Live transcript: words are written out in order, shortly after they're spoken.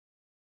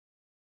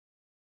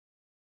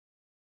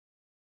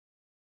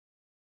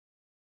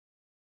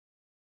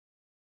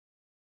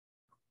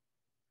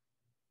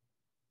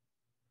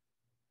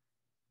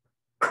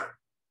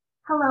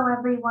Hello,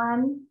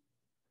 everyone.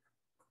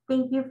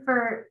 Thank you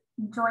for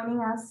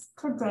joining us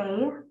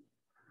today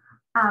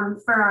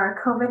for our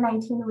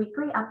COVID-19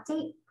 weekly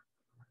update.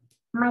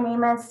 My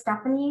name is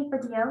Stephanie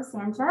Badillo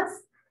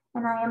Sanchez,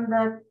 and I am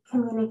the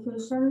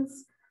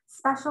Communications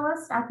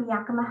Specialist at the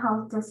Yakima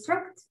Health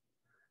District.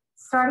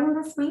 Starting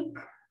this week,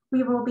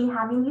 we will be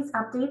having these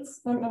updates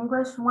in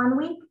English one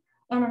week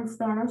and in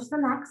Spanish the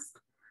next.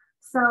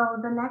 So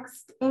the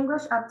next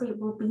English update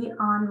will be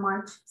on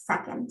March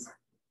 2nd.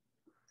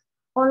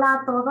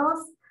 Hola a todos.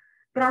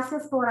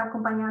 Gracias por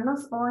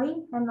acompañarnos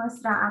hoy en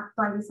nuestra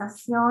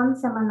actualización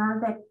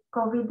semanal de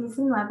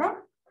COVID-19.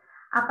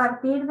 A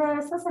partir de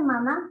esta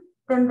semana,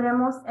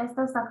 tendremos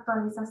estas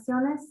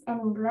actualizaciones en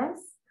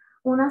inglés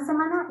una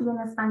semana y en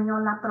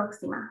español la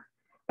próxima.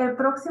 El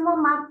próximo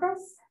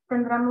martes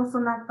tendremos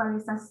una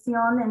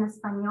actualización en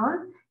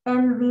español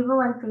en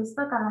vivo en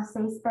Facebook a las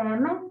 6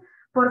 p.m.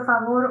 Por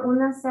favor,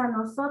 únanse a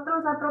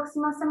nosotros la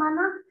próxima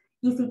semana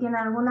y si tiene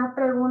alguna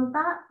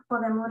pregunta,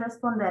 podemos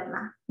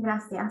responderla.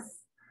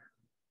 Gracias.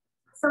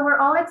 So we're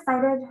all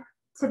excited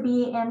to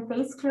be in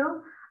phase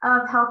 2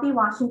 of Healthy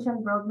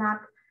Washington Roadmap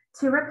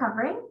to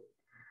Recovery.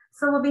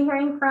 So we'll be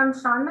hearing from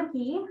Sean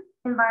McGee,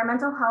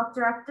 Environmental Health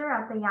Director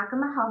at the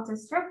Yakima Health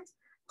District,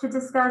 to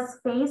discuss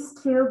phase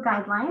 2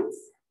 guidelines.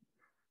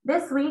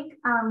 This week,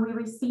 we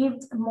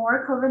received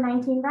more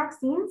COVID-19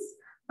 vaccines,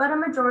 but a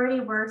majority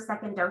were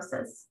second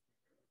doses.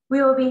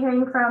 We will be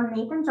hearing from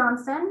Nathan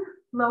Johnson,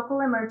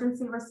 Local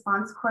Emergency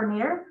Response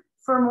Coordinator,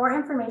 for more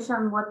information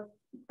on what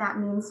that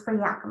means for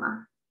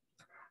Yakima.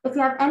 If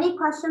you have any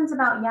questions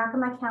about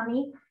Yakima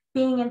County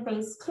being in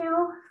phase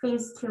 2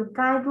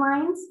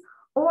 guidelines,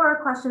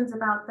 or questions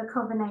about the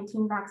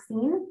COVID-19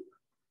 vaccine,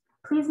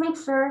 please make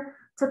sure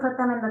to put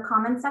them in the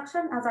comment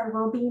section as I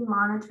will be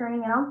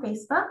monitoring it on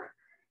Facebook.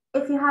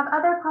 If you have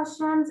other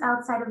questions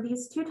outside of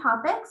these two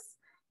topics,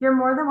 you're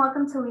more than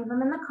welcome to leave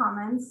them in the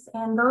comments,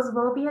 and those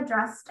will be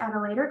addressed at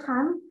a later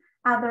time,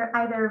 either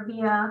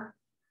via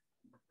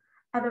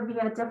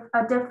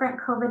a different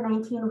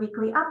COVID-19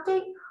 weekly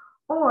update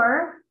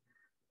or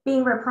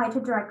being replied to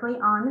directly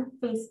on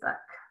Facebook.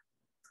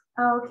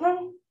 Okay,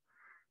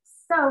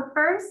 so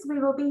first we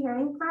will be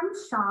hearing from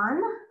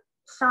Sean.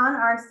 Sean,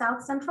 our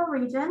South Central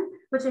region,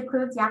 which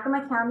includes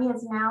Yakima County,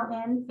 is now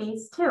in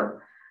phase 2.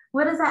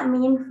 What does that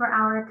mean for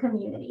our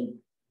community?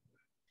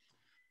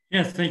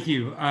 Yes, thank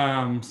you.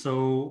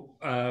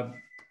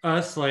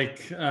 Us,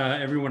 like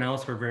everyone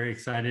else, we're very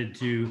excited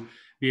to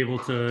be able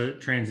to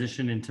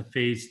transition into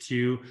phase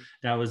 2.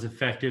 That was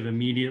effective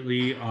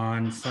immediately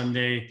on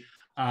Sunday,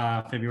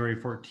 February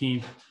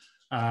 14th,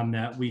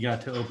 that we got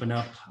to open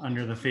up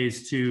under the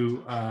phase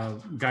 2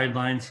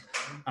 guidelines.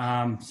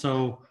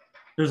 So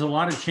there's a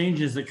lot of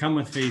changes that come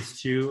with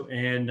phase 2,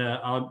 and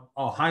I'll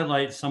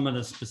highlight some of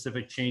the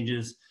specific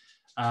changes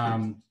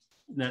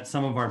that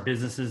some of our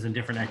businesses and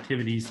different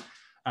activities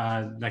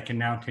that can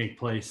now take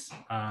place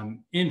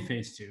in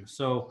phase 2.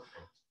 So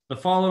the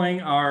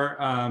following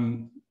are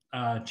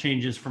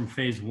changes from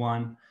phase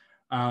 1.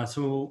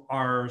 So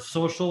our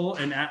social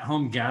and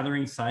at-home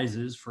gathering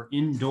sizes for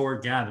indoor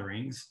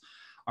gatherings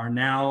are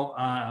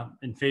now,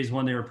 in phase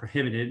 1, they were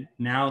prohibited.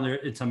 Now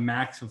it's a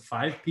max of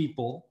 5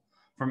 people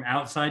from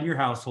outside your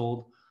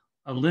household,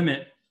 a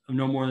limit of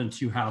no more than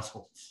 2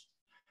 households.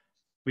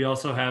 We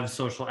also have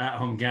social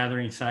at-home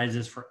gathering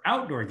sizes for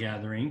outdoor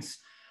gatherings.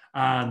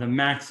 The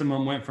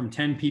maximum went from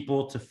 10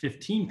 people to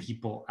 15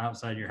 people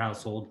outside your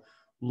household,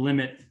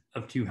 limit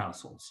of 2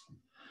 households.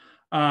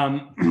 A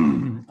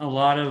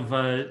lot of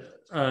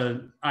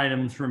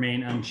items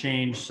remain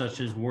unchanged, such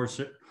as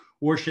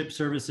worship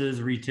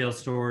services, retail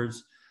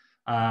stores,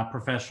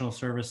 professional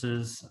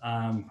services,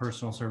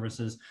 personal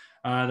services.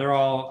 They're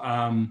all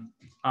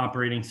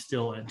operating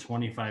still at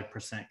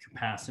 25%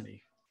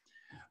 capacity.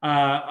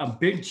 A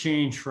big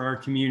change for our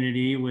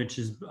community, which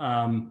is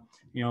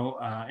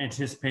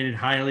anticipated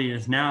highly,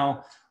 is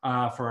now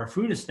for our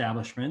food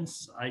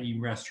establishments, i.e.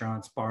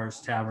 restaurants, bars,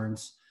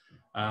 taverns,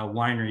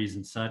 wineries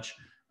and such.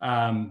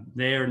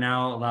 They are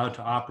now allowed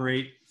to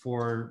operate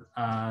for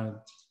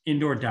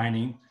indoor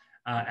dining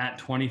at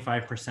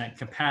 25%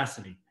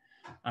 capacity.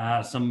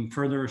 Some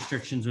further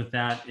restrictions with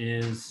that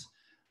is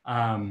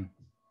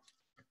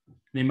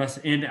they must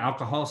end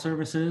alcohol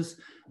services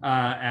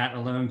at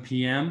 11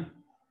 p.m.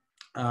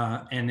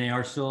 And they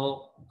are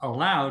still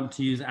allowed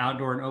to use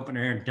outdoor and open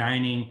air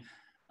dining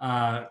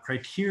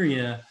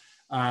criteria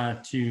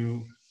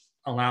to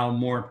allow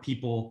more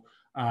people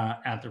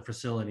at their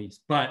facilities,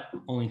 but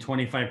only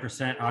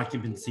 25%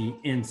 occupancy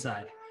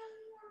inside.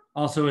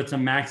 Also, it's a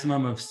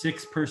maximum of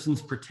 6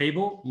 persons per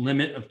table,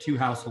 limit of 2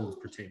 households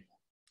per table.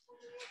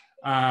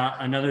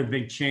 Another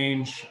big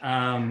change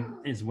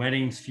is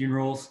weddings,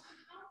 funerals.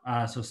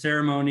 So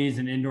ceremonies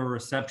and indoor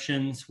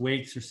receptions,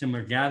 wakes, or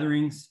similar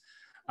gatherings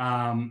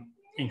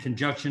in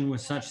conjunction with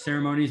such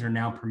ceremonies are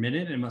now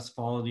permitted and must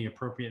follow the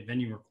appropriate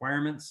venue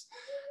requirements.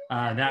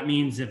 That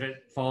means if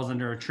it falls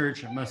under a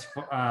church, it must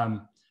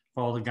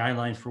follow the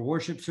guidelines for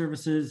worship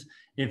services.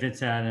 If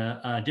it's at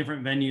a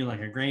different venue like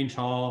a Grange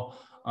Hall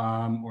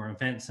or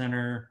event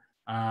center,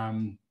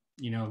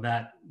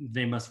 that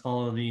they must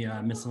follow the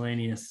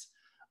miscellaneous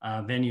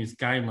venues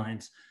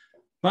guidelines.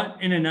 But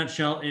in a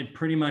nutshell, it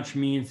pretty much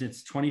means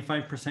it's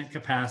 25%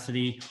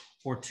 capacity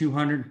or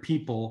 200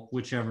 people,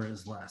 whichever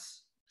is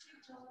less.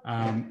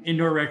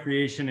 Indoor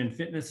recreation and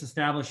fitness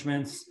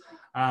establishments,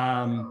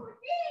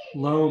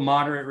 low,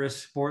 moderate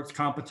risk sports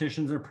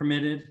competitions are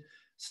permitted,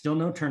 still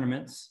no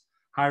tournaments.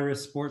 High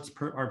risk sports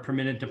are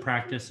permitted to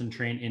practice and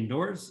train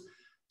indoors.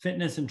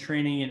 Fitness and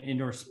training and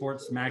indoor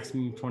sports,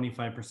 maximum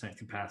 25%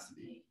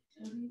 capacity.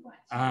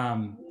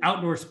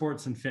 Outdoor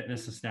sports and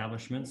fitness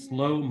establishments,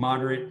 low,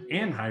 moderate,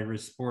 and high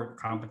risk sport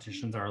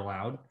competitions are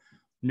allowed.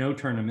 No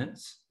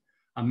tournaments.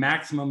 A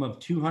maximum of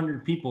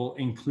 200 people,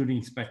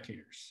 including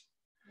spectators.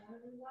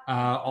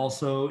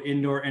 Also,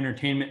 indoor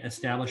entertainment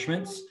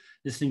establishments.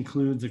 This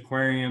includes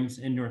aquariums,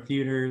 indoor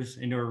theaters,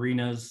 indoor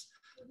arenas,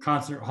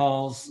 concert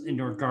halls,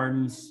 indoor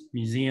gardens,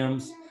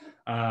 museums,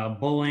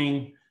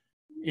 bowling,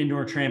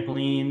 indoor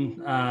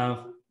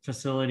trampoline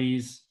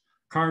facilities,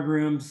 card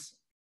rooms,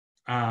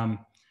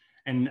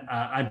 and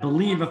I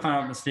believe, if I'm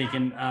not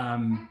mistaken,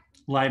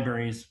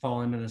 libraries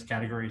fall into this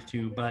category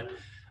too, but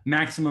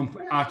maximum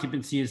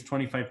occupancy is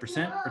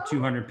 25% or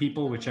 200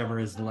 people, whichever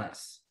is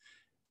less.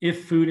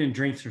 If food and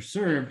drinks are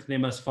served, they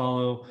must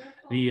follow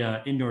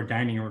the indoor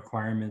dining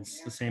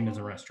requirements, the same as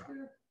a restaurant.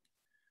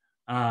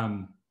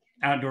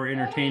 Outdoor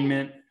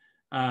entertainment,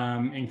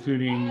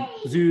 including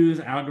zoos,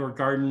 outdoor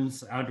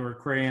gardens, outdoor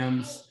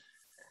aquariums,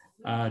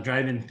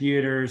 drive-in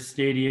theaters,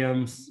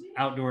 stadiums,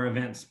 outdoor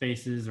event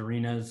spaces,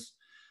 arenas,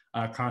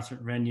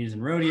 concert venues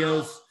and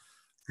rodeos.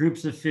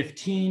 Groups of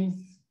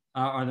 15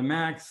 are the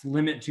max.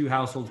 Limit 2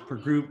 households per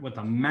group with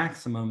a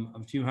maximum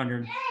of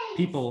 200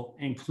 people,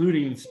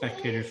 including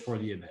spectators for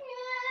the event.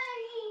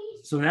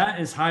 So that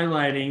is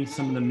highlighting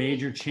some of the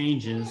major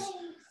changes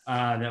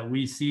that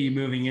we see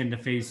moving into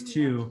phase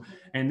 2.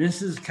 And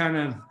this is kind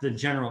of the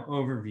general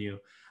overview.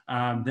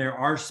 There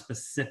are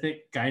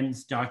specific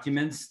guidance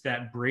documents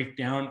that break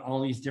down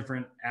all these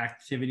different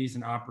activities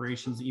and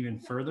operations even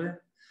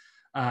further.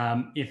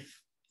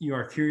 If you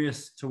are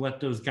curious to what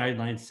those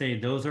guidelines say,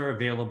 those are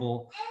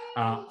available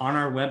on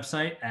our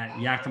website at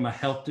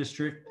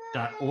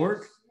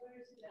yakimahealthdistrict.org.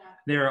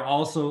 They are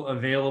also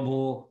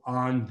available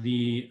on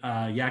the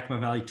Yakima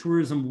Valley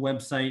Tourism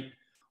website,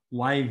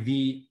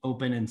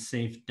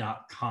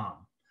 yvopenandsafe.com.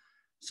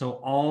 So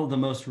all the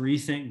most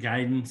recent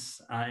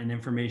guidance and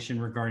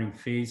information regarding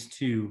phase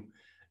 2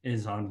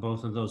 is on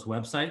both of those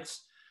websites.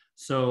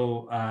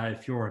 So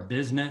if you're a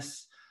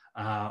business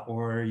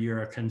or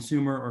you're a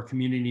consumer or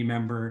community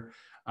member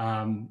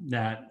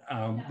that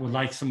would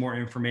like some more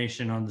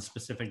information on the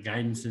specific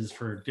guidances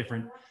for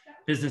different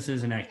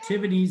businesses and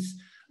activities,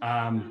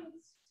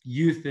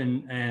 youth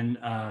and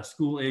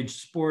school-age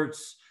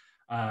sports,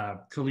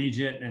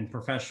 collegiate and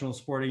professional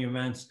sporting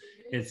events,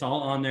 it's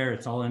all on there.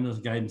 It's all in those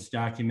guidance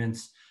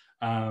documents.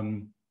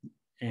 And,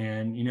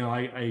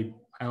 I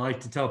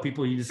like to tell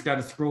people you just got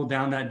to scroll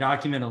down that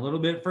document a little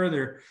bit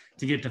further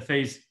to get to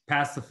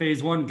past the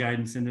phase 1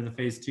 guidance into the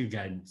phase 2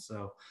 guidance.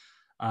 So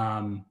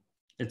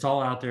it's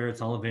all out there.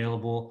 It's all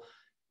available.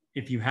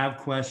 If you have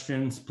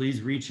questions,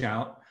 please reach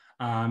out.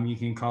 You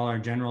can call our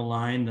general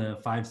line, the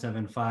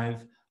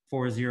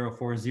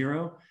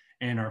 575-4040,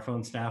 and our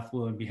phone staff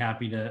will be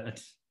happy to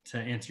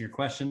answer your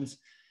questions.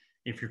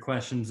 If your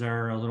questions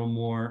are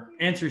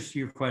answers to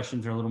your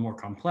questions are a little more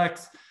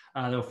complex,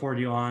 they'll forward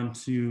you on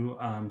to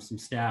some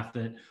staff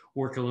that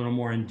work a little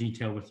more in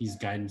detail with these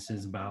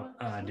guidances about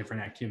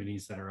different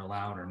activities that are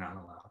allowed or not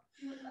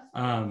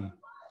allowed.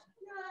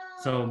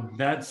 So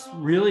that's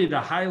really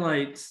the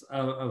highlights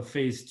of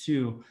phase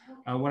 2.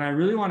 What I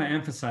really want to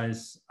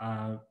emphasize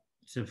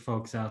to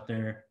folks out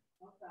there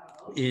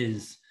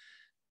is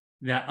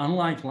that,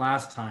 unlike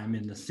last time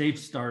in the Safe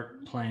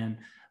Start plan,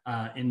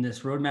 in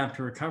this Roadmap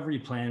to Recovery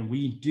plan,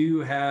 we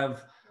do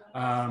have,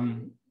 I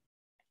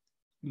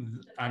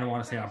don't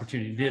want to say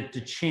opportunity,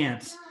 the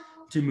chance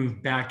to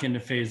move back into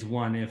phase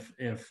 1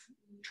 if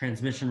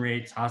transmission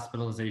rates,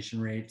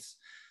 hospitalization rates,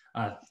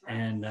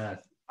 and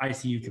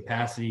ICU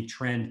capacity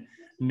trend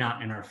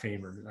not in our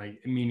favor,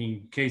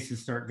 meaning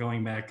cases start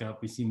going back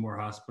up, we see more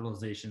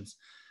hospitalizations.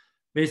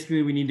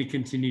 Basically, we need to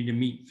continue to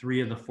meet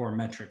 3 of the 4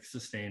 metrics to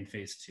stay in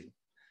phase 2.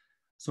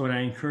 So what I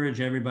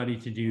encourage everybody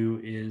to do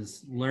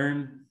is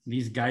learn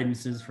these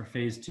guidances for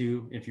phase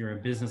 2. If you're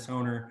a business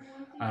owner,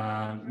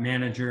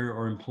 manager,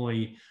 or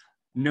employee,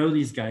 know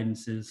these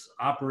guidances,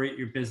 operate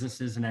your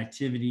businesses and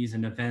activities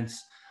and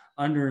events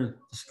under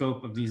the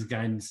scope of these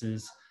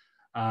guidances.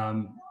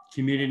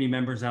 Community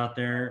members out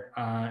there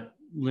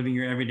living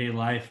your everyday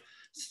life,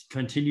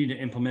 continue to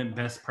implement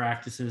best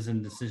practices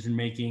and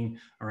decision-making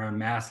around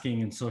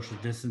masking and social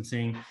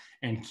distancing,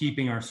 and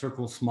keeping our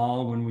circle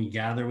small when we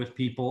gather with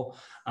people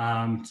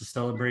to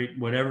celebrate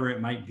whatever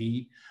it might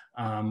be.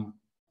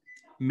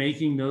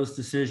 Making those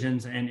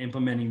decisions and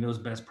implementing those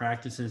best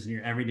practices in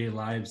your everyday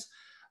lives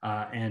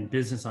and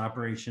business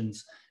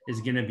operations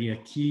is going to be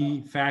a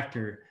key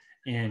factor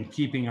in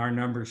keeping our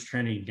numbers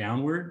trending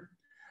downward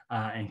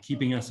and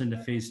keeping us into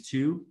phase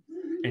 2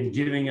 and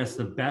giving us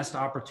the best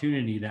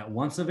opportunity that,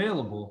 once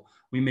available,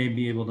 we may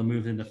be able to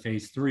move into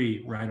phase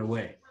 3 right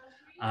away.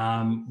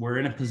 We're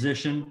in a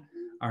position,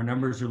 our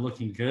numbers are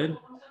looking good.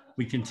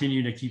 We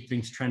continue to keep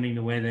things trending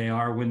the way they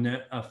are. When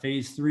the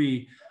phase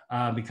 3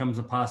 becomes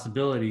a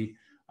possibility,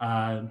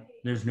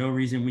 there's no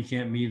reason we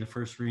can't be the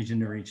first region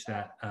to reach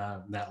that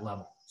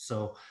level.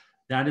 So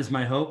that is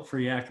my hope for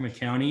Yakima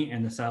County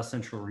and the South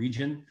Central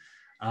region.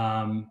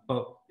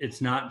 But it's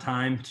not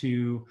time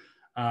to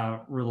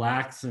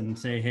relax and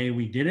say, hey,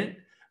 we did it.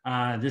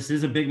 This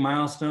is a big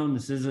milestone.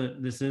 This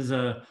is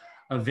a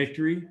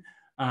victory,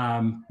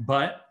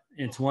 but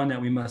it's one that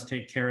we must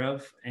take care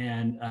of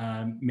and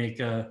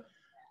make a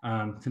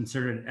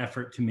concerted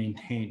effort to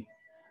maintain,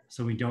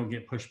 so we don't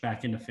get pushed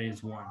back into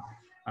phase 1.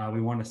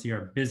 We want to see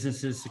our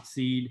businesses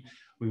succeed.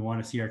 We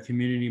want to see our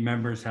community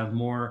members have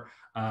more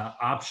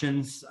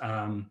options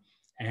and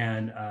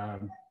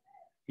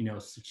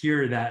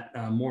secure that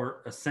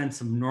a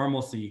sense of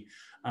normalcy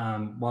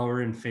while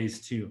we're in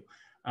phase 2.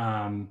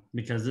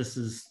 Because this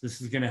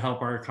is going to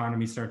help our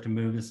economy start to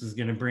move. This is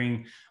going to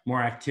bring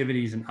more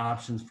activities and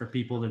options for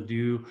people to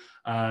do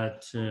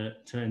to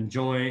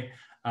enjoy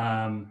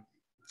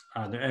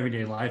their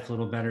everyday life a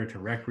little better, to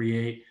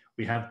recreate.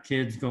 We have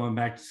kids going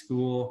back to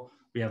school.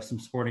 We have some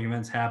sporting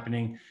events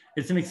happening.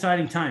 It's an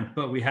exciting time,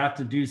 but we have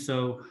to do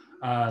so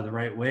the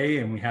right way,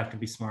 and we have to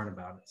be smart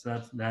about it.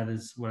 So that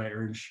is what I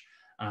urge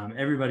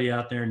everybody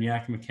out there in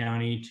Yakima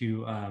County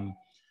to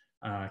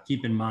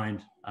keep in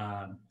mind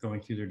going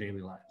through their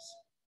daily lives.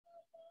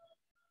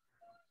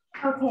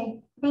 Okay,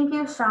 thank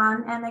you,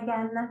 Sean. And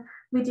again,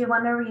 we do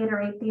want to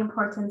reiterate the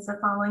importance of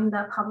following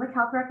the public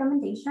health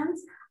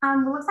recommendations.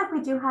 It looks like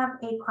we do have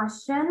a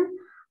question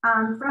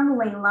from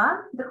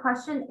Layla. The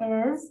question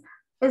is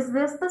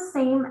this the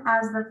same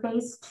as the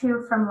phase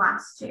 2 from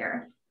last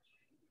year?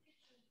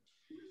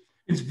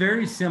 It's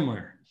very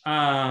similar.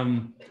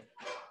 I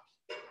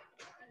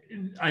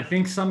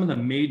think some of the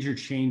major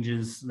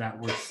changes that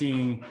we're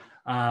seeing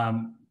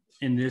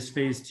in this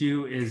phase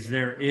 2 is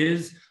there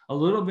is a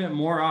little bit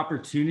more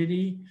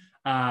opportunity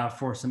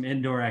for some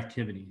indoor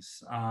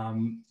activities.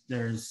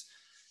 There's,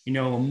 a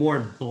more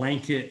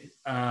blanket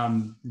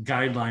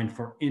guideline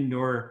for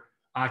indoor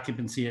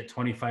occupancy at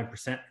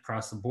 25%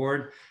 across the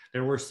board.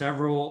 There were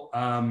several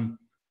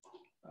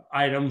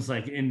items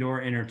like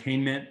indoor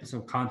entertainment, so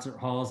concert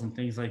halls and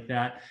things like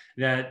that,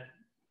 that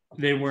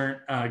they weren't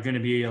going to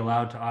be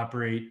allowed to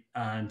operate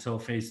until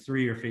phase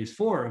 3 or phase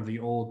 4 of the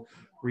old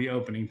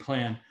reopening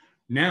plan.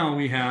 Now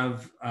we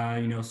have,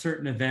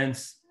 certain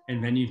events and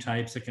venue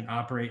types that can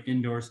operate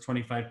indoors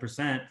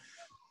 25%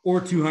 or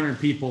 200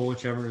 people,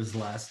 whichever is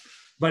less.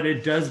 But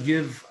it does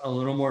give a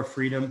little more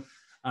freedom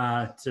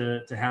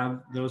to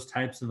have those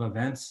types of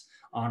events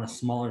on a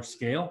smaller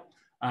scale,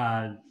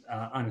 on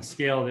a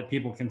scale that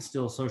people can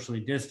still socially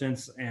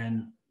distance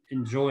and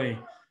enjoy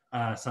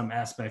some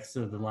aspects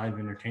of the live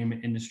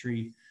entertainment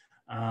industry.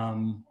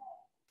 So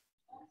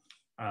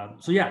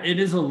yeah, it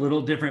is a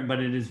little different, but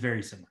it is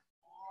very similar.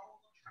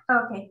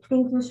 Okay,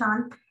 thank you,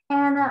 Sean.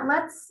 And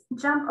let's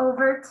jump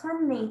over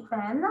to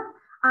Nathan.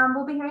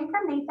 We'll be hearing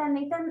from Nathan.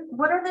 Nathan,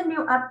 what are the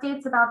new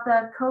updates about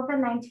the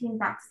COVID-19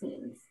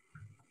 vaccines?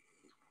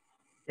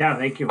 Yeah,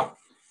 thank you.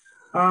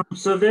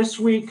 So this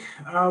week,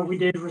 we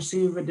did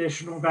receive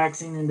additional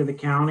vaccine into the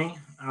county.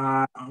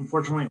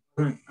 Unfortunately, it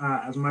wasn't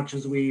as much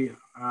as we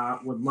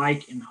would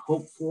like and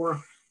hope for.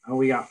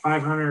 We got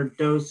 500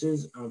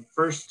 doses of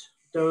first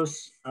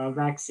dose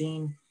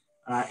vaccine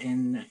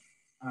and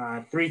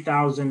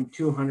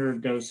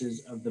 3,200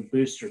 doses of the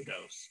booster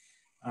dose.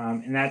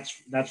 And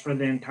that's for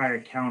the entire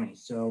county.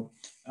 So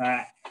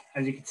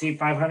as you can see,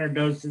 500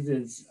 doses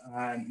is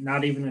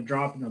not even a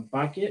drop in the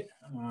bucket,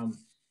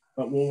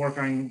 but we'll work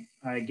on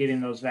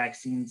getting those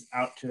vaccines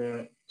out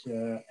to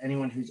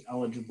anyone who's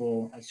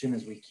eligible as soon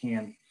as we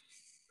can.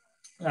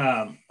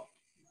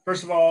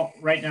 First of all,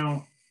 right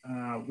now,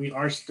 we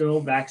are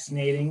still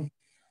vaccinating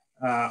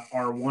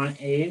our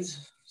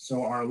 1As,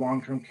 so our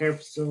long-term care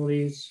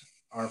facilities,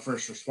 our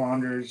first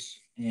responders,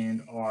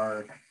 and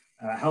our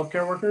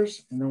healthcare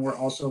workers. And then we're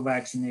also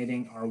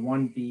vaccinating our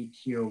 1B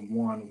tier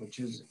 1, which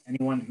is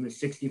anyone who is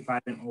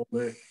 65 and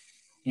older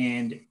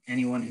and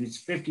anyone who's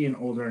 50 and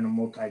older in a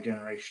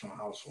multi-generational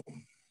household.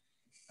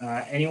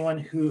 Anyone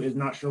who is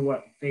not sure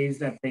what phase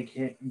that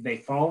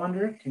they fall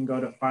under can go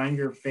to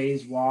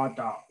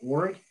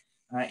findyourphasewa.org,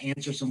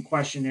 answer some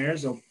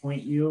questionnaires. They'll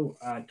point you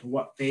to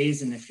what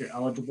phase and if you're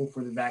eligible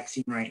for the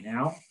vaccine right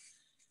now.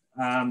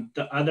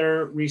 The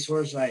other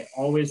resource I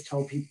always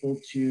tell people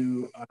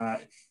to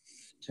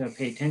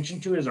pay attention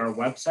to is our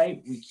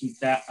website. We keep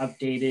that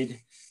updated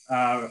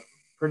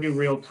pretty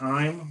real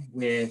time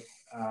with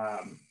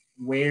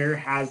where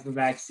has the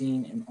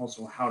vaccine and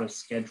also how to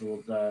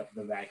schedule the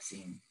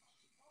vaccine.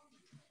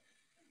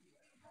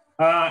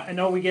 I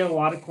know we get a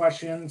lot of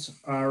questions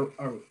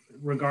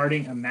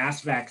regarding a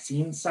mass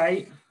vaccine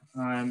site.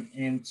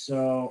 And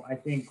so I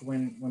think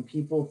when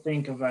people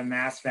think of a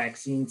mass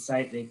vaccine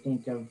site, they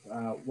think of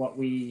what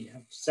we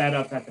have set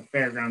up at the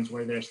fairgrounds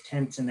where there's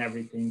tents and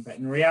everything. But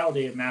in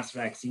reality, a mass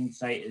vaccine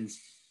site is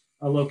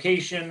a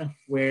location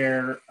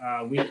where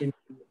we can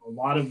do a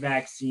lot of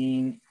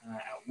vaccine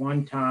at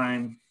one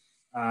time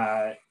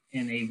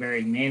in a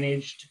very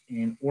managed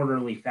and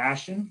orderly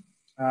fashion.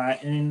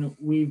 And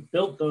we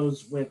built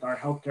those with our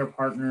healthcare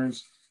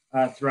partners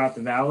throughout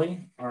the Valley.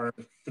 Our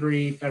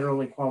 3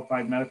 federally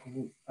qualified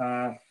medical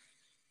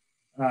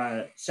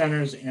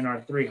centers and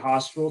our 3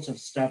 hospitals have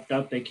stepped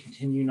up. They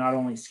continue not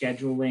only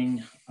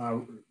scheduling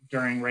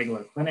during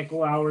regular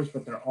clinical hours,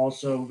 but they're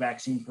also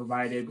vaccine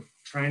provided,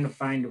 trying to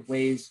find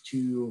ways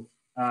to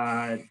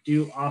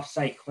do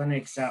offsite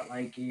clinics at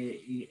like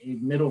a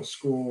middle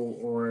school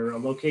or a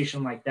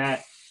location like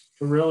that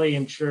to really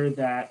ensure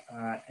that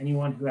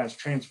anyone who has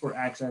transport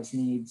access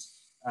needs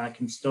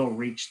can still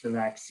reach the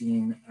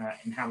vaccine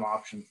and have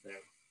options there.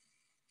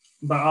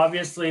 But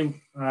obviously,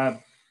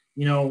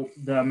 you know,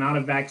 the amount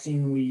of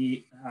vaccine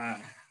we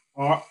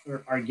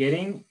are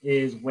getting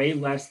is way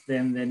less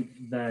than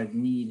the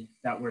need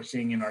that we're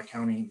seeing in our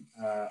county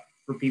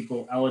for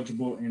people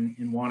eligible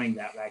and wanting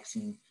that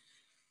vaccine.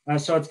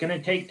 So it's going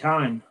to take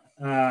time.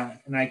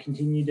 And I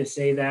continue to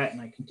say that,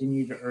 and I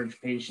continue to urge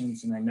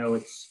patients. And I know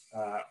it's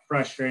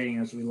frustrating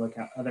as we look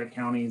at other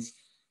counties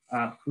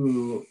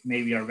who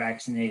maybe are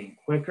vaccinating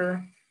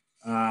quicker.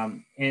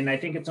 And I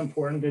think it's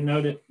important to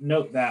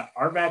note that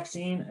our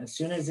vaccine, as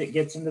soon as it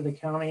gets into the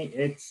county,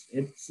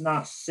 it's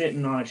not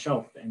sitting on a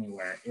shelf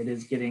anywhere. It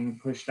is getting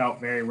pushed out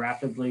very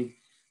rapidly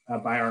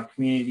by our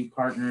community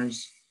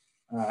partners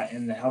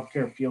in the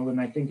healthcare field. And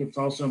I think it's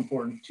also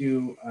important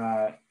to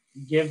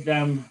give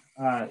them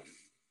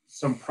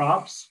some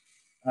props.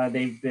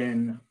 They've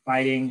been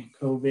fighting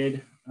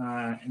COVID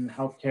in the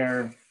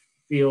healthcare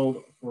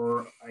field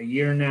for a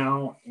year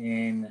now,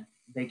 and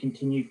they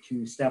continue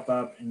to step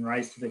up and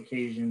rise to the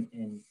occasion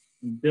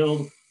and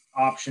build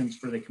options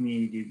for the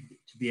community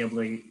to be able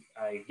to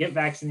get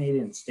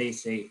vaccinated and stay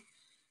safe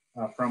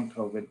from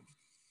COVID.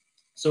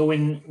 So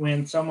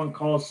when someone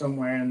calls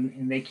somewhere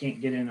and they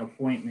can't get an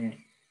appointment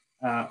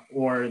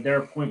or their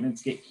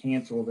appointments get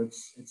canceled,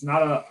 it's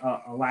not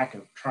a lack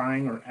of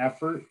trying or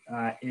effort.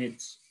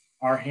 It's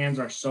our hands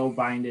are so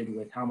binded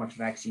with how much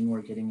vaccine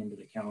we're getting into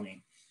the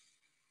county.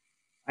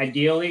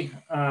 Ideally,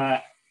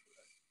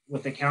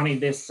 with a county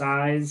this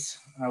size,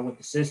 with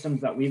the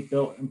systems that we've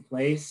built in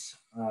place,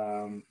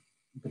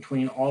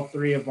 between all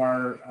 3 of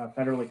our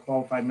federally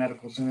qualified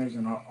medical centers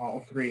and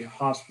all 3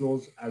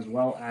 hospitals, as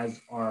well as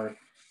our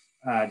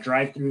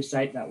drive-through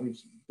site that we've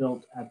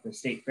built at the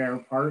State Fair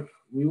Park,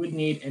 we would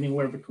need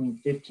anywhere between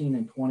 15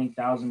 and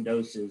 20,000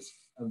 doses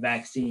of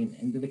vaccine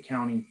into the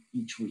county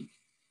each week.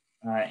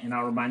 And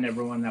I'll remind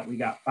everyone that we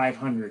got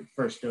 500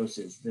 first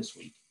doses this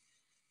week.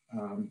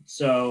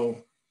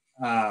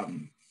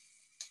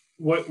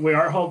 We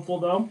are hopeful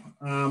though.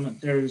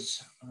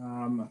 There's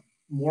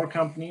more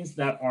companies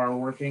that are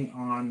working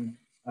on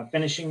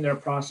finishing their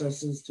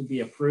processes to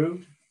be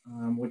approved,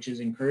 which is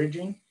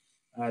encouraging.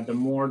 The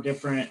more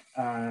different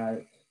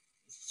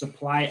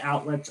supply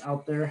outlets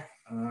out there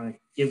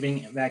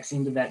giving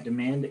vaccine to that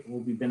demand, it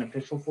will be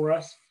beneficial for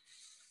us.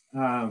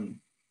 And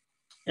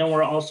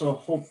we're also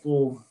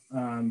hopeful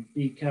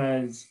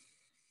because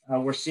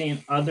we're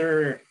seeing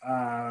other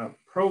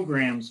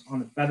programs on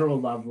the federal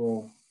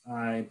level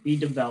be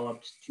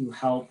developed to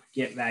help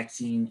get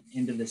vaccine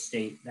into the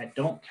state that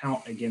don't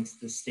count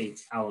against the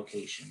state's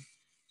allocation.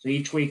 So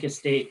each week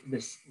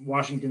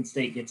Washington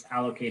state gets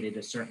allocated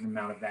a certain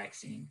amount of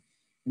vaccine,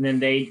 and then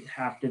they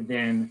have to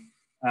then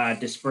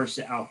disperse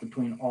it out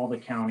between all the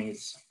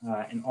counties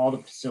and all the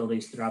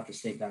facilities throughout the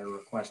state that are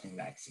requesting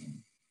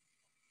vaccine.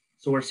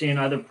 So we're seeing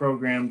other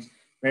programs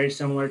very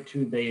similar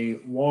to the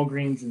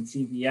Walgreens and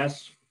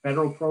CVS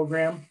federal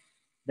program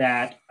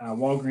that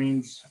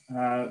Walgreens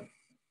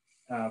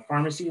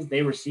pharmacies,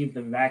 they receive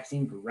the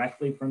vaccine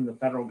directly from the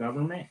federal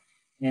government,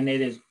 and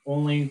it is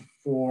only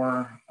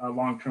for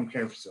long-term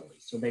care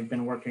facilities. So they've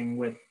been working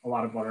with a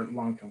lot of our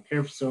long-term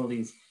care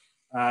facilities,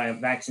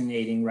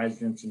 vaccinating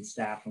residents and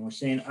staff. And we're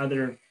seeing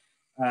other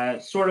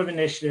sort of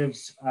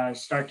initiatives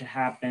start to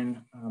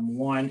happen.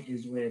 One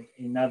is with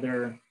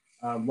another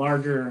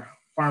larger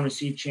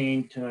pharmacy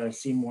chain to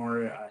see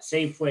more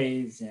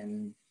Safeways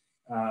and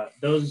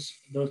those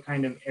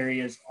kind of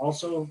areas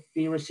also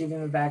be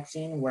receiving the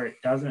vaccine, where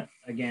it doesn't,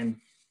 again,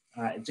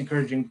 it's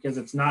encouraging because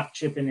it's not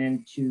chipping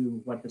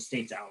into what the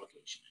state's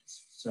allocation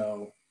is.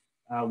 So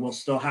we'll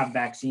still have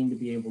vaccine to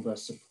be able to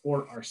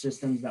support our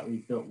systems that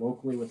we've built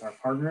locally with our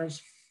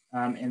partners.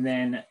 And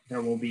then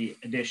there will be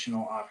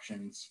additional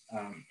options.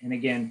 And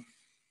again,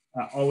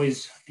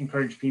 always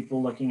encourage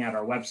people looking at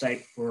our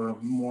website for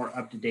more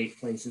up-to-date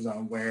places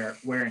on where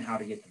and how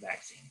to get the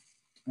vaccine.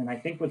 And I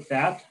think with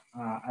that,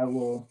 I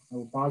will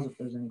pause if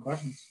there's any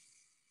questions.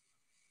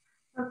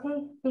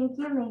 Okay, thank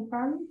you,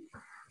 Nathan.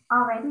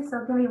 Alrighty,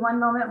 so give me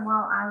one moment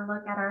while I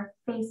look at our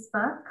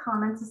Facebook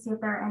comments to see if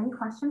there are any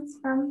questions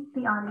from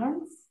the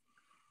audience.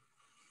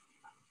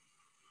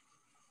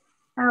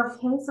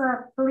 Okay, so I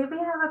believe we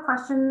have a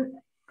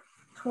question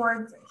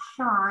towards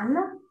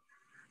Sean.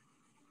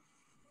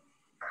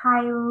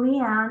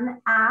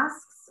 Kylian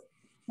asks,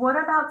 what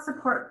about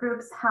support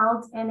groups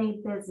held in a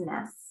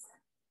business?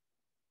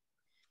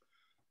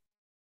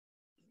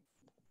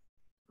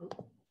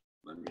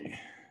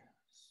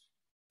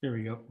 There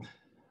we go.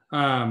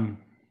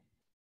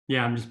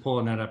 Yeah, I'm just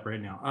pulling that up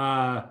right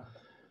now.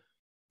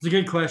 It's a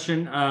good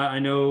question. I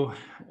know.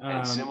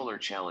 And similar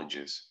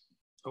challenges.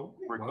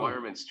 Requirements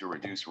Requirements to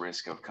reduce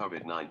risk of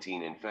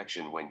COVID-19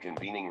 infection when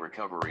convening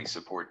recovery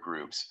support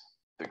groups.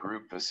 The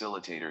group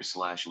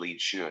facilitator/lead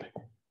should.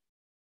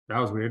 That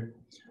was weird.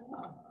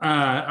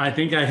 I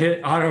think I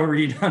hit auto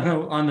read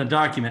on the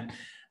document.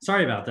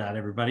 Sorry about that,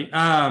 everybody.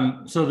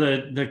 So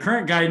the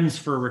current guidance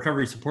for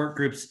recovery support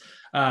groups,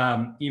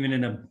 even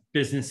in a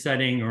business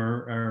setting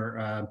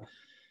or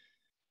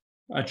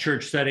a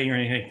church setting or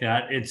anything like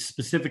that, it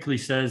specifically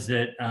says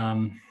that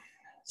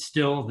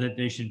still that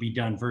they should be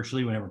done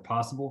virtually whenever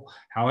possible.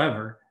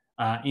 However,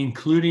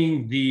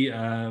 including the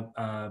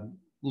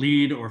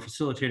lead or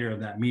facilitator of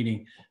that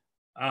meeting,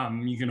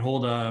 you can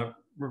hold a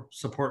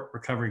support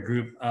recovery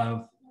group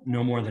of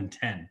no more than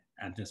 10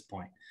 at this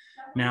point.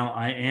 Now,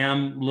 I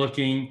am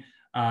looking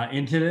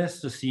into this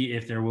to see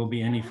if there will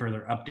be any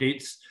further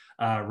updates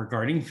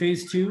regarding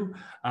phase 2.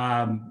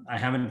 I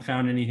haven't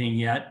found anything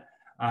yet,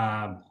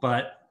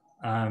 but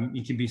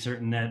you can be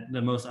certain that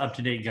the most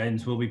up-to-date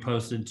guidance will be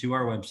posted to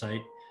our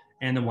website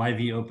and the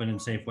YV Open and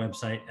Safe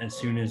website as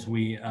soon as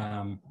we,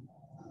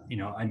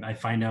 I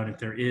find out if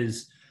there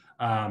is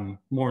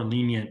more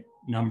lenient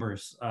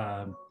numbers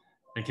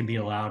that can be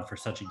allowed for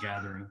such a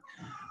gathering.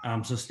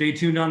 So stay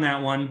tuned on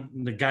that one.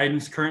 The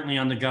guidance currently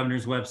on the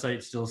governor's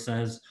website still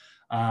says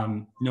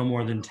no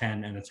more than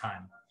 10 at a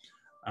time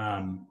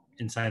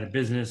inside a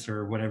business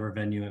or whatever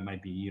venue it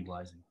might be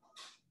utilizing.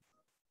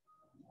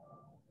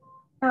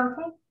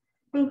 Okay,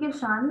 thank you,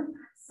 Sean.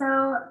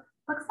 So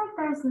looks like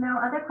there's no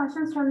other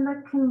questions from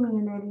the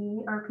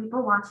community or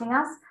people watching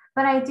us,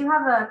 but I do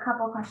have a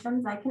couple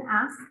questions I can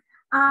ask.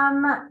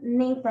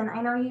 Nathan,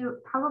 I know you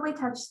probably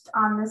touched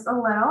on this a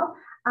little.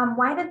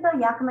 Why did the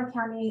Yakima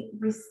County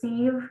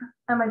receive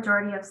a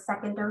majority of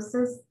second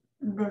doses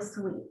this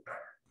week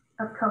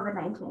of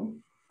COVID-19?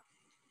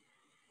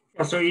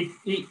 Yeah, so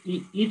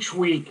each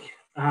week,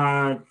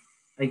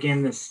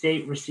 again, the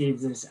state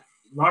receives this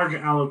large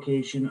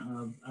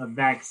allocation of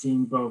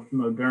vaccine, both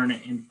Moderna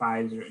and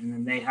Pfizer, and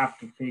then they have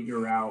to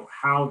figure out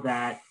how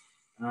that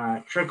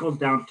trickles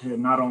down to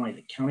not only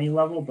the county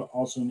level, but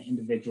also an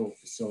individual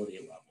facility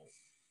level.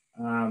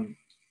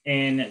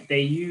 And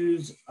they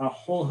use a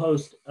whole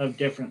host of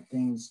different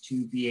things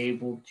to be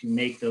able to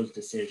make those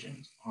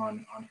decisions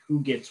on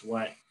who gets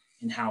what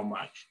and how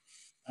much.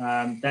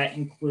 That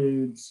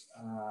includes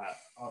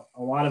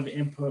a lot of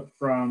input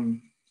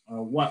from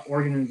what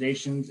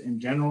organizations in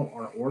general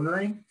are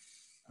ordering.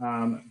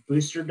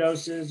 Booster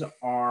doses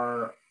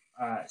are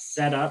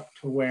set up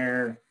to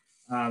where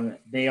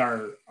they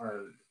are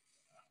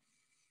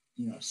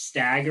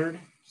staggered.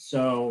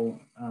 So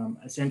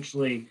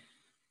essentially,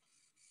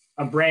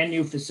 a brand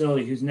new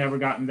facility who's never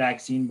gotten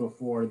vaccine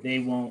before, they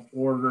won't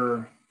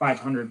order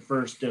 500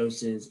 first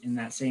doses in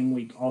that same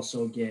week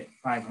also get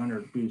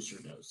 500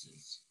 booster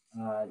doses.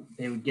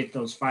 They would get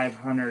those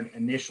 500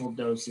 initial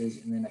doses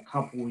and then a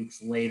couple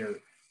weeks later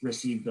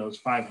receive those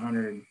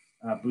 500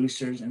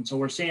 boosters. And so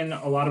we're seeing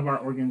a lot of our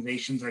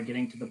organizations are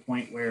getting to the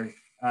point where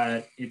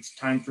it's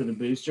time for the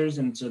boosters.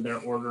 And so they're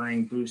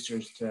ordering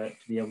boosters to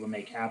be able to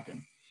make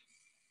happen.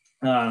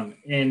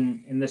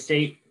 And the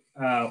state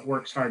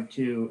works hard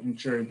to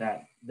ensure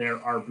that there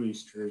are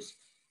boosters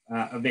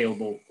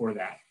available for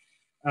that.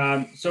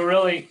 So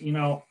really,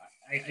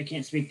 I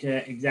can't speak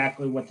to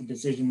exactly what the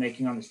decision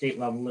making on the state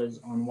level is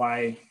on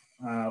why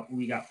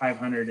we got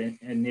 500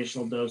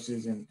 initial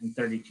doses and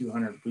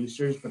 3,200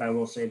 boosters, but I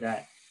will say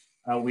that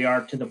we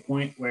are to the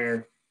point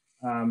where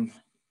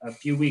a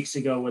few weeks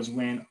ago was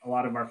when a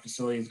lot of our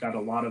facilities got a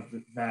lot of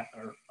that,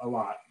 or a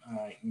lot,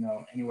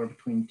 anywhere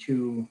between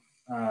two,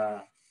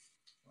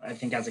 I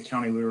think as a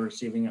county, we were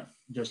receiving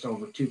just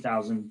over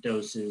 2,000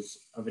 doses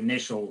of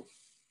initial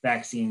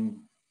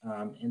vaccine.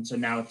 And so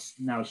now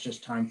it's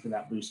just time for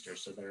that booster.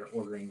 So they're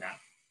ordering that.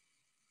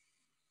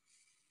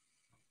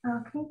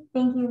 Okay,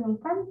 thank you,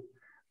 Nathan.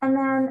 And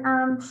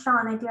then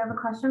Sean, I do have a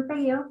question for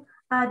you.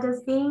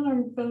 Does being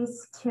in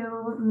phase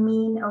 2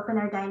 mean open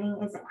air dining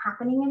isn't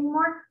happening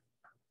anymore?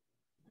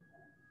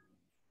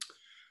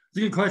 It's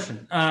a good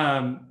question.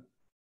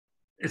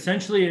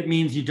 Essentially, it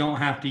means you don't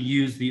have to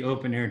use the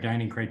open air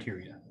dining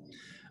criteria.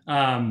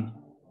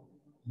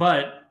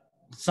 But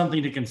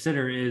something to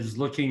consider is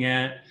looking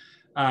at,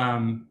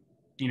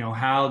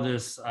 how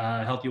this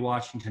Healthy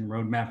Washington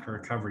Roadmap to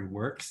Recovery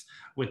works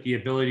with the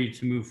ability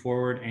to move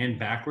forward and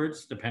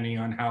backwards, depending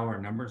on how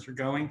our numbers are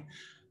going.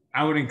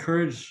 I would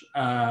encourage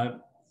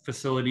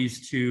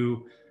facilities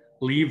to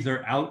leave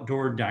their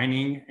outdoor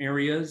dining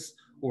areas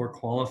or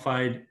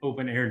qualified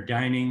open air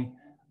dining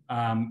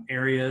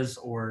areas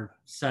or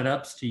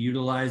setups to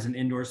utilize an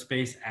indoor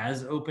space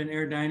as open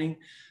air dining.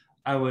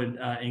 I would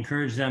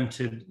encourage them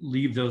to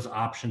leave those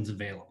options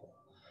available.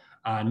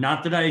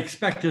 Not that I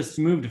expect us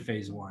to move to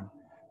phase 1,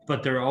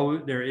 but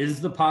there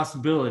is the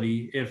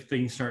possibility if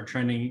things start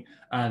trending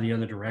the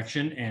other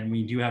direction and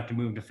we do have to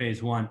move to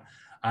phase 1,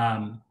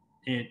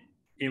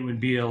 it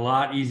would be a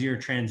lot easier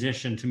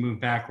transition to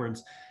move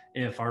backwards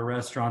if our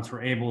restaurants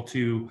were able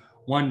to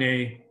one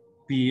day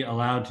be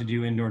allowed to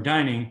do indoor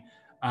dining,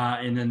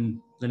 and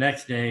then the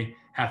next day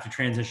have to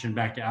transition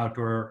back to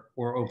outdoor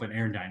or open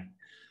air dining.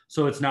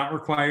 So it's not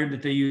required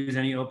that they use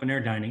any open air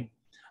dining.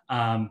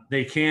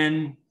 They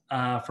can,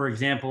 for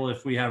example,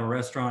 if we have a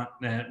restaurant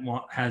that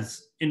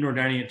has indoor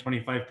dining at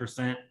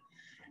 25%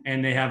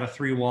 and they have a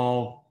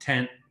 3-wall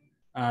tent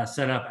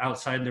set up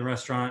outside the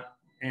restaurant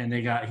and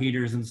they got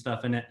heaters and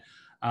stuff in it,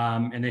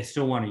 and they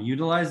still want to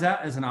utilize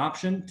that as an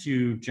option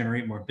to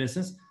generate more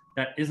business,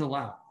 that is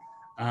allowed.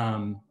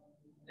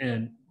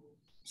 And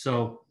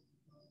so,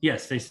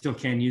 yes, they still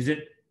can use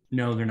it.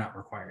 No, they're not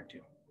required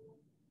to.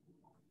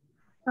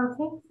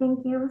 Okay,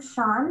 thank you,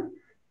 Sean.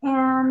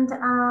 And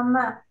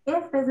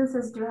if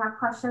businesses do have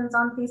questions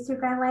on phase 2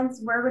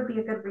 guidelines, where would be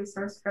a good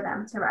resource for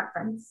them to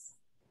reference?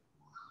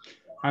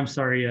 I'm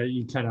sorry,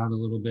 you cut out a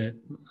little bit.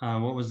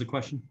 What was the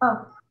question?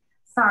 Oh,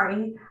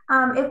 sorry.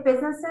 If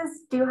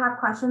businesses do have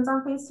questions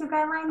on phase 2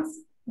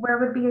 guidelines, where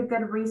would be a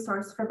good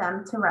resource for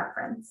them to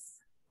reference?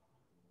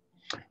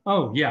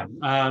 Oh, yeah.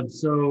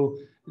 So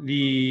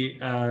the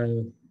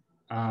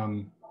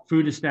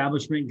food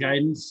establishment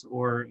guidance,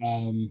 or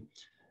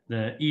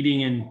the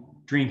eating and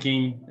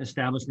drinking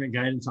establishment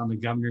guidance on the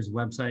governor's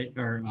website,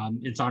 or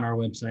it's on our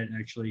website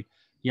actually,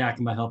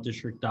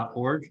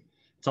 yakimahealthdistrict.org.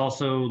 It's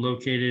also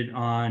located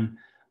on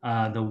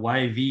the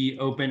YV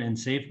Open and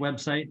Safe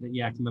website that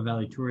Yakima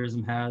Valley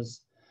Tourism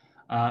has.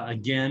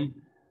 Again,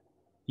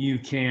 you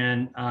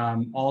can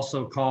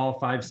also call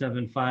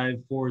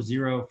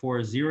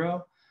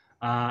 575-4040,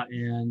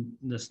 and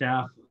the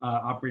staff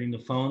operating the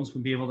phones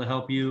will be able to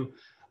help you,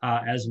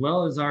 as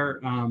well as our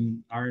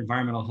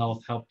environmental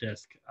health help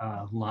desk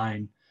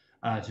line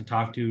to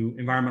talk to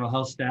environmental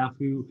health staff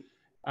who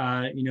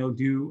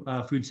do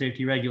food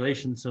safety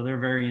regulations. So they're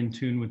very in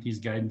tune with these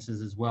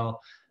guidances as well.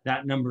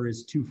 That number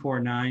is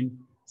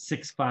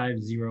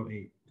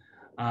 249-6508.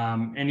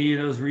 Any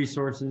of those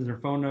resources or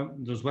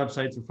those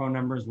websites or phone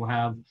numbers will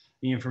have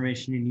the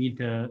information you need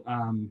to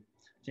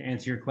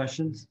answer your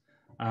questions.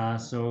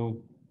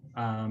 So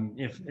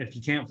if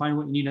you can't find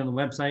what you need on the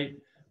website,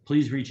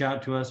 please reach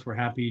out to us. We're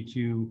happy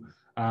to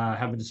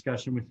have a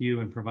discussion with you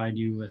and provide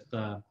you with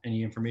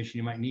any information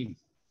you might need.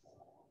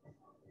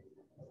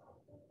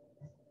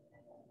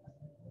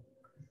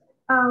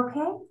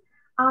 Okay,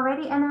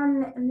 alrighty. And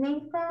then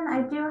Nathan,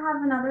 I do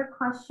have another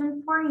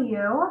question for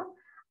you.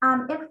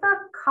 If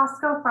the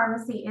Costco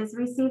pharmacy is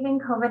receiving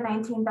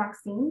COVID-19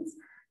 vaccines,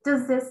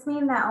 does this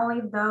mean that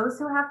only those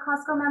who have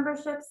Costco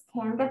memberships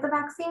can get the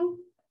vaccine?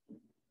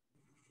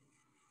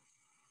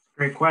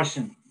 Great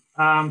question.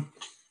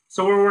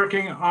 So we're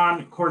working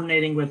on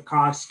coordinating with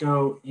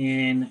Costco,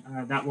 and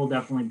that will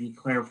definitely be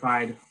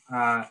clarified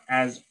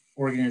as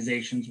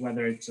organizations,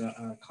 whether it's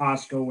a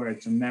Costco where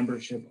it's a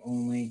membership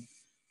only,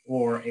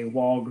 or a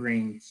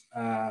Walgreens,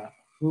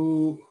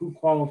 who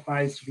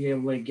qualifies to be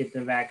able to get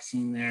the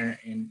vaccine there,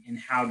 and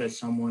how does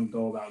someone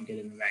go about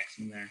getting the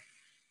vaccine there.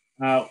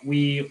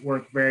 We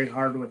work very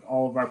hard with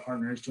all of our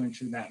partners to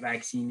ensure that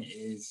vaccine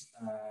is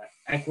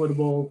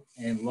equitable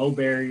and low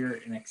barrier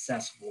and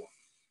accessible.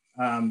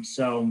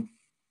 So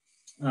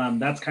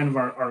that's kind of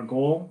our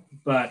goal,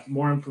 but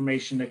more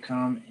information to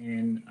come,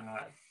 and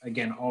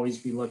again, always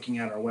be looking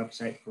at our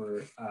website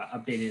for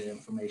updated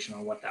information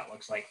on what that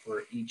looks like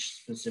for each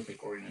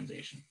specific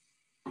organization.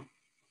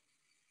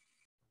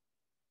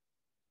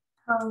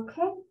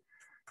 Okay,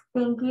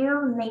 thank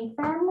you,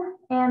 Nathan,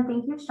 and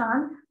thank you,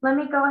 Sean. Let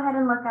me go ahead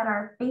and look at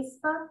our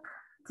Facebook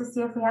to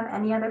see if we have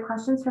any other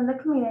questions from the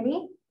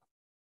community.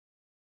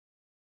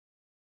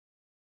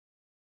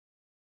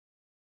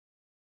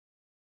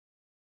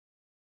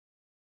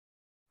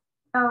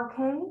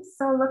 Okay,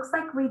 so it looks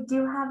like we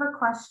do have a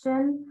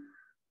question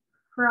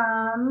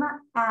from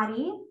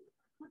Addie.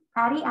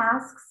 Addie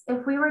asks,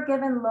 if we were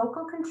given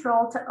local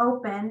control to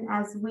open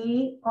as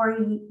we or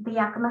the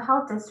Yakima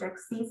Health District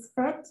sees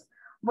fit,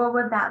 what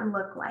would that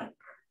look like?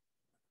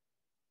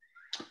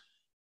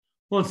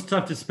 Well, it's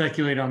tough to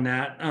speculate on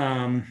that.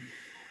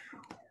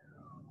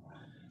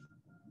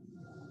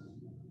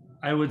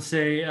 I would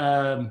say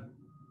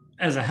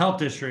as a health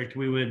district,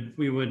 we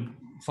would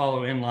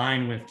follow in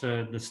line with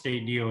the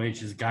state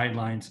DOH's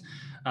guidelines.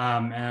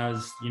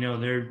 As you know,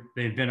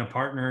 they've been a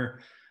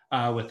partner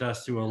with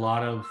us through a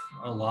lot of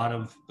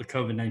the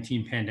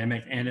COVID-19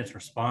 pandemic and its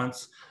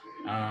response.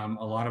 A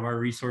lot of our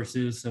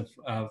resources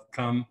have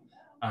come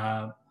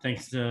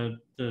thanks to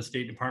the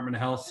State Department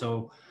of Health.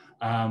 So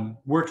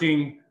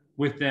working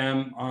with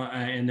them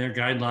and their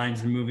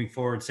guidelines and moving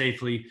forward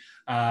safely,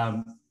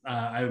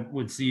 I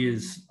would see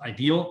is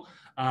ideal.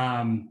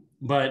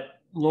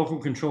 But local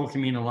control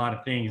can mean a lot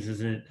of things.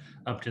 Is it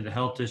up to the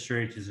health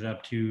district? Is it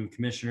up to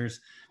commissioners?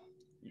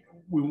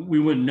 We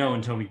wouldn't know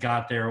until we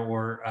got there,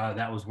 or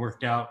that was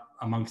worked out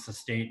amongst the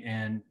state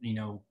and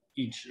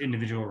each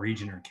individual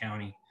region or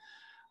county.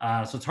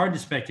 So it's hard to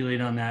speculate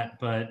on that,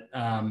 but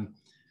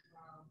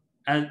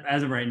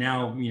as of right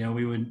now,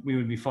 we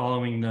would be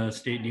following the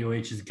state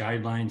DOH's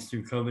guidelines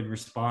through COVID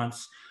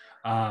response,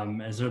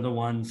 as they're the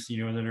ones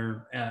that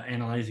are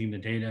analyzing the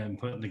data and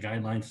putting the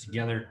guidelines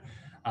together.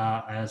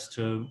 as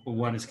to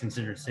what is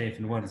considered safe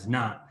and what is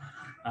not.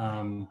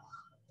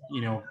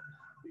 You know,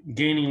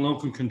 gaining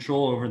local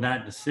control over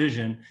that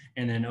decision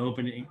and then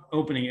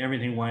opening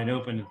everything wide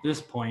open at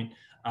this point,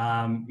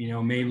 you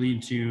know, may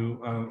lead to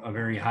a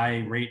very high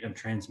rate of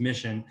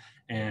transmission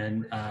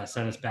and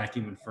set us back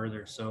even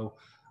further. So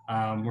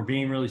we're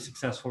being really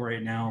successful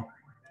right now.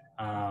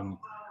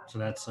 So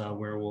that's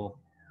where we'll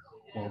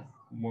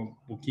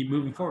keep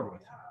moving forward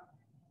with.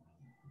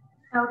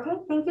 Okay,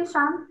 thank you,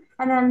 Sean.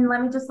 And then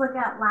let me just look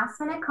at last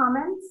minute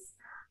comments.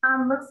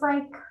 Looks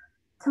like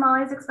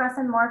Tamales Express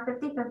and More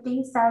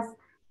 50/50 says,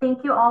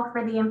 thank you all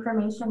for the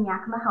information,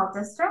 Yakima Health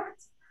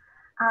District.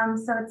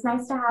 So it's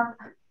nice to have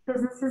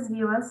businesses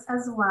view us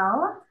as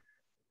well.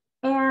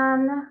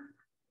 And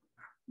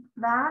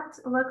that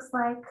looks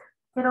like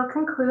it'll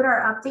conclude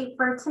our update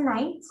for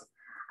tonight.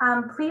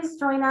 Please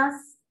join us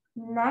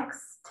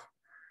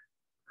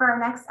for our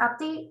next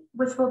update,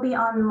 which will be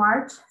on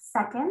March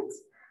 2nd.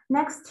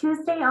 Next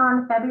Tuesday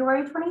on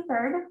February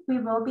 23rd, we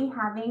will be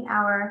having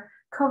our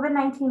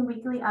COVID-19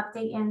 weekly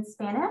update in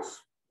Spanish.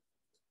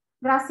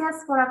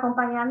 Gracias por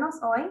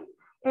acompañarnos hoy.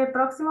 El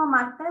próximo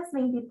martes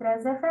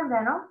 23 de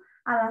febrero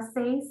a las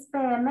 6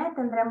 p.m.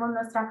 tendremos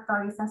nuestra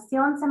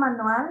actualización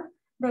semanal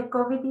de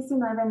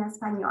COVID-19 en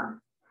español.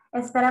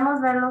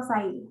 Esperemos verlos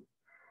ahí.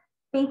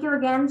 Thank you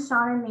again,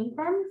 Sean and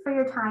Nathan, for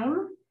your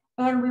time.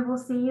 And we will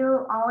see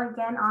you all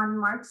again on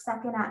March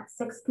 2nd at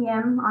 6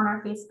 p.m. on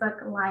our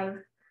Facebook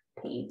Live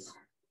page.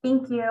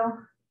 Thank you.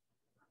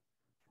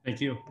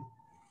 Thank you.